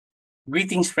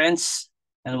Greetings, friends,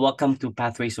 and welcome to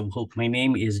Pathways of Hope. My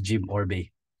name is Jim Orbe.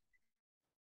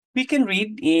 We can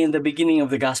read in the beginning of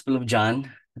the Gospel of John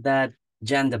that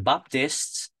John the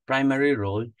Baptist's primary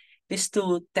role is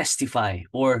to testify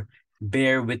or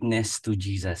bear witness to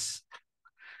Jesus.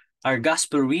 Our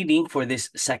Gospel reading for this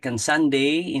second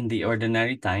Sunday in the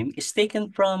Ordinary Time is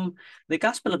taken from the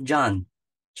Gospel of John,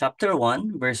 chapter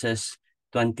 1, verses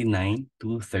 29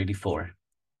 to 34.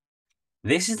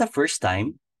 This is the first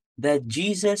time that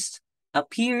Jesus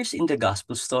appears in the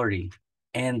gospel story,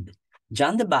 and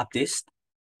John the Baptist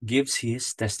gives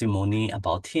his testimony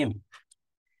about him.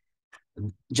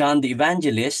 John the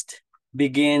Evangelist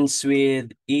begins with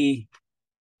a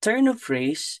turn of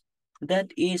phrase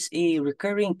that is a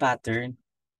recurring pattern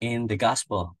in the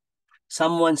gospel.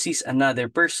 Someone sees another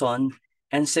person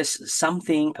and says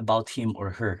something about him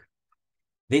or her.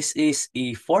 This is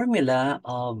a formula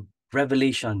of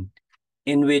revelation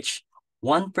in which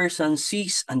one person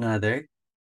sees another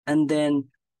and then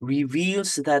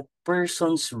reveals that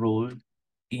person's role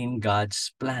in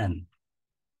God's plan.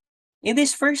 In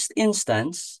this first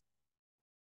instance,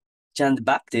 John the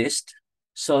Baptist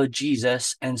saw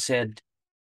Jesus and said,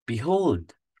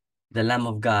 "Behold, the Lamb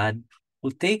of God who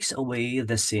takes away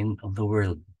the sin of the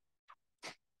world."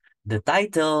 The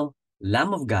title,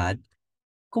 Lamb of God,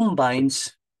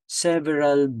 combines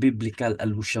several biblical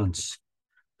allusions.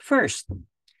 First,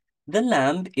 the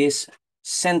lamb is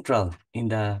central in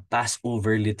the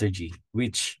Passover liturgy,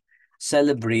 which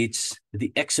celebrates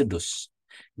the Exodus,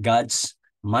 God's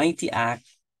mighty act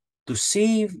to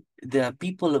save the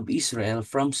people of Israel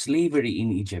from slavery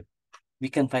in Egypt. We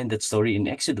can find that story in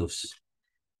Exodus.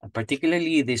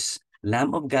 Particularly this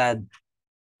Lamb of God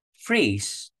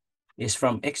phrase is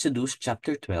from Exodus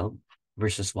chapter 12,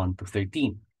 verses 1 to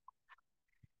 13.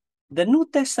 The New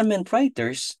Testament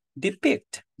writers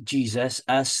depict Jesus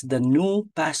as the new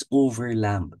Passover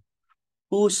lamb,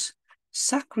 whose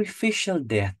sacrificial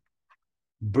death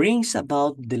brings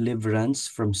about deliverance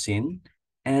from sin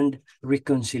and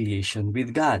reconciliation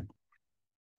with God.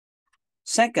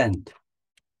 Second,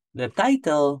 the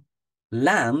title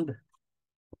Lamb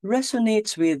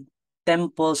resonates with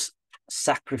temple's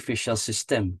sacrificial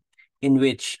system, in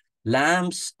which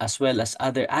lambs, as well as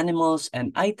other animals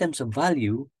and items of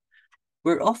value,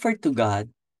 were offered to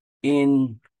God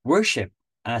in worship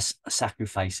as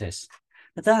sacrifices.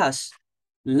 Thus,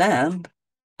 lamb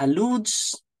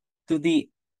alludes to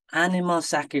the animal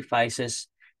sacrifices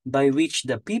by which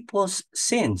the people's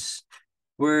sins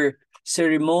were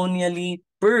ceremonially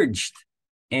purged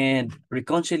and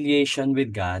reconciliation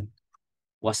with God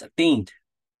was attained.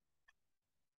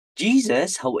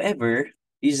 Jesus, however,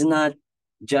 is not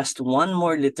just one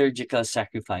more liturgical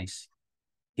sacrifice.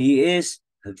 He is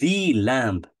the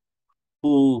Lamb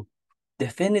who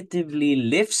definitively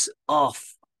lifts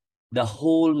off the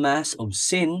whole mass of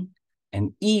sin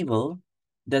and evil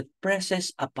that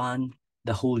presses upon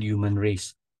the whole human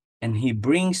race. And he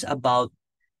brings about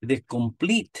the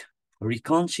complete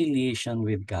reconciliation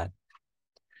with God.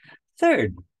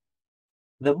 Third,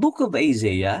 the book of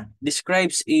Isaiah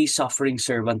describes a suffering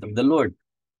servant of the Lord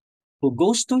who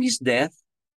goes to his death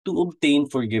to obtain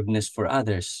forgiveness for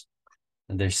others,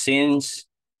 and their sins,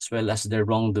 as well as their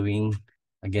wrongdoing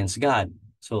against God.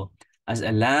 So, as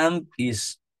a lamb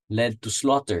is led to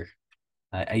slaughter,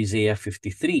 Isaiah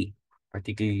 53,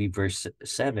 particularly verse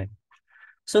 7.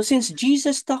 So, since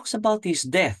Jesus talks about his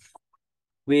death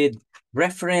with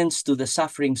reference to the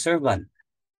suffering servant,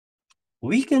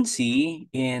 we can see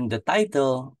in the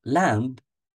title Lamb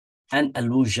an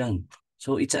allusion.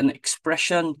 So, it's an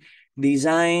expression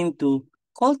designed to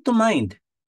call to mind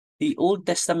the Old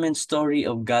Testament story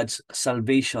of God's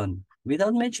salvation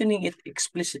without mentioning it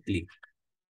explicitly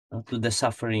to the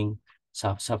suffering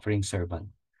servant.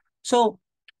 So,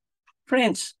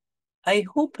 friends, I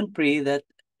hope and pray that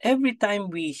every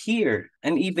time we hear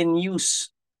and even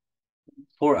use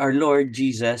for our Lord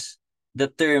Jesus the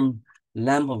term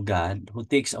Lamb of God who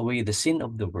takes away the sin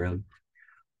of the world,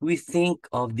 we think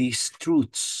of these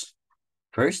truths.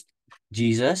 First,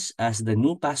 Jesus as the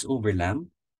new Passover lamb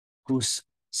whose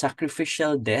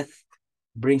sacrificial death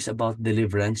brings about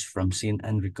deliverance from sin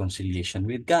and reconciliation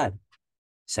with God.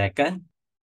 Second,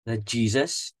 that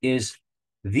Jesus is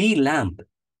the Lamb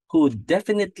who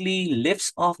definitely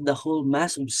lifts off the whole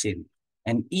mass of sin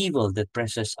and evil that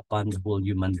presses upon the whole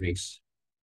human race.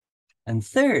 And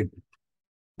third,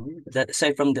 that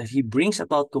aside from that, he brings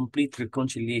about complete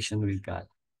reconciliation with God.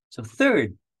 So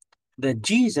third, that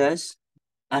Jesus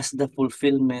as the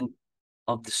fulfillment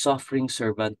of the suffering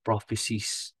servant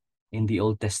prophecies in the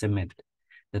Old Testament,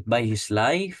 that by his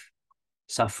life,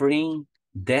 suffering,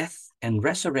 death, and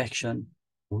resurrection,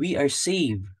 we are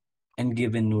saved and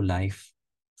given new life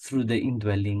through the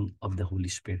indwelling of the Holy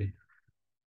Spirit.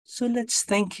 So let's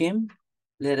thank Him,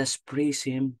 let us praise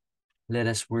Him, let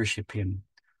us worship Him.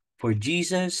 For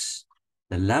Jesus,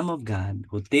 the Lamb of God,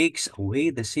 who takes away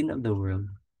the sin of the world,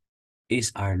 is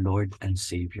our Lord and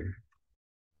Savior.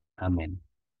 Amen.